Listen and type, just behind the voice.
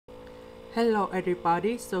Hello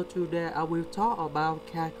everybody, so today I will talk about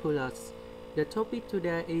calculus. The topic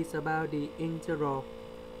today is about the integral.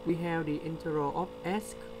 We have the integral of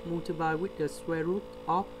x multiplied with the square root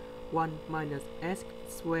of 1 minus x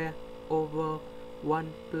squared over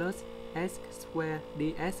 1 plus x squared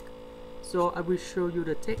dx. So I will show you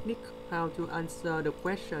the technique how to answer the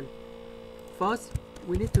question. First,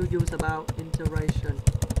 we need to use about integration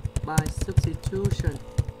by substitution.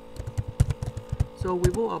 So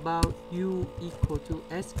we will about u equal to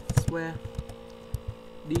x squared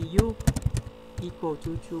du equal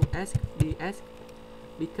to 2x dx.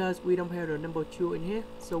 Because we don't have the number 2 in here,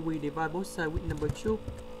 so we divide both sides with number 2.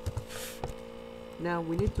 Now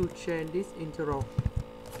we need to change this integral.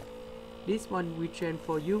 This one we change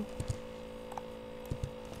for u.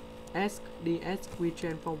 X dx we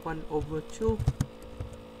change from 1 over 2.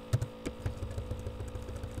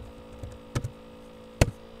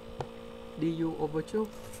 Du over 2.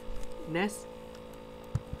 Next,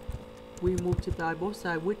 we multiply both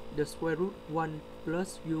sides with the square root 1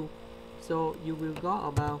 plus u. So you will go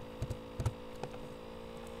about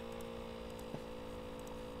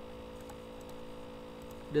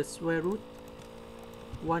the square root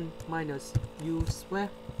 1 minus u squared,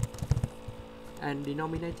 and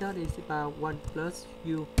denominator is about 1 plus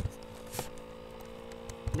u.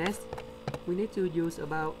 Next, we need to use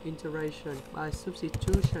about integration by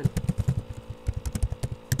substitution.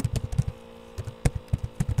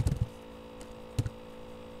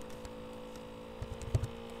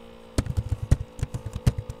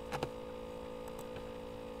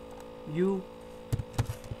 U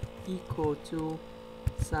equal to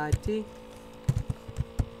sine t,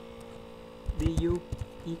 du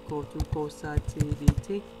equal to cosine t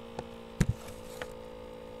dt.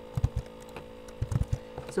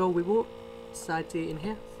 So we put sine t in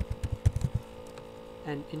here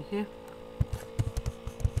and in here.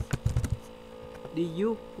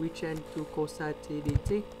 Du we change to cosine t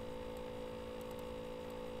dt.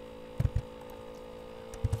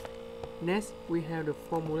 Next, we have the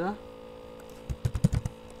formula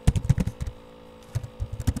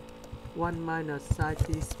 1 minus sine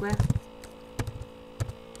t squared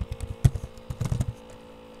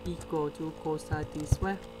equal to cosine t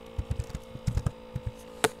squared.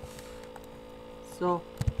 So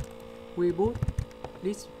we put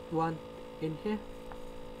this one in here.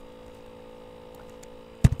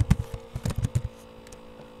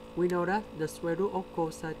 We know that the square root of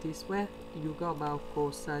cosine t squared, you got about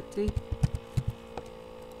cosine t.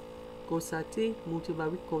 Cosine t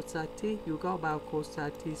multiplied with cosine t, you got about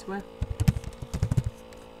cosine t squared.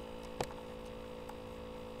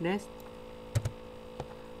 Next,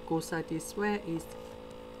 cosine t squared is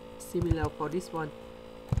similar for this one,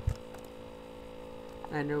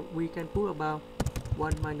 and we can put about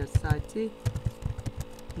 1 minus sine t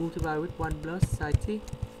multiplied with 1 plus sine t.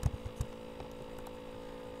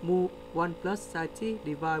 Move 1 plus sine t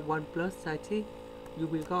divide 1 plus sine t, you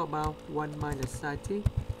will go about 1 minus sine t.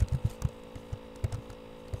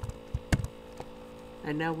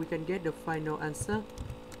 And now we can get the final answer.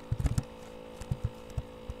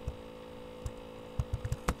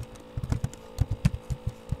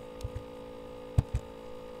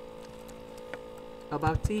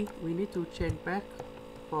 About t, we need to change back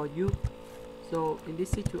for u. So in this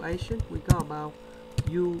situation, we got about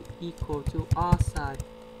u equal to r sine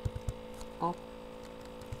of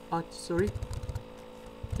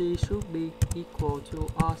t should be equal to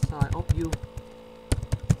r sine of u.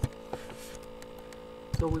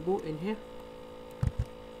 So we put in here.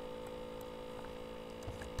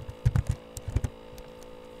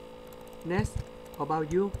 Next,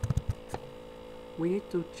 about u, we need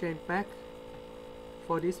to change back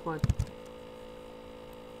for this one.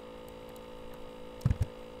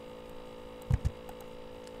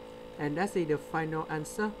 And that's the final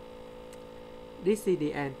answer. This is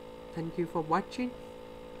the end. Thank you for watching.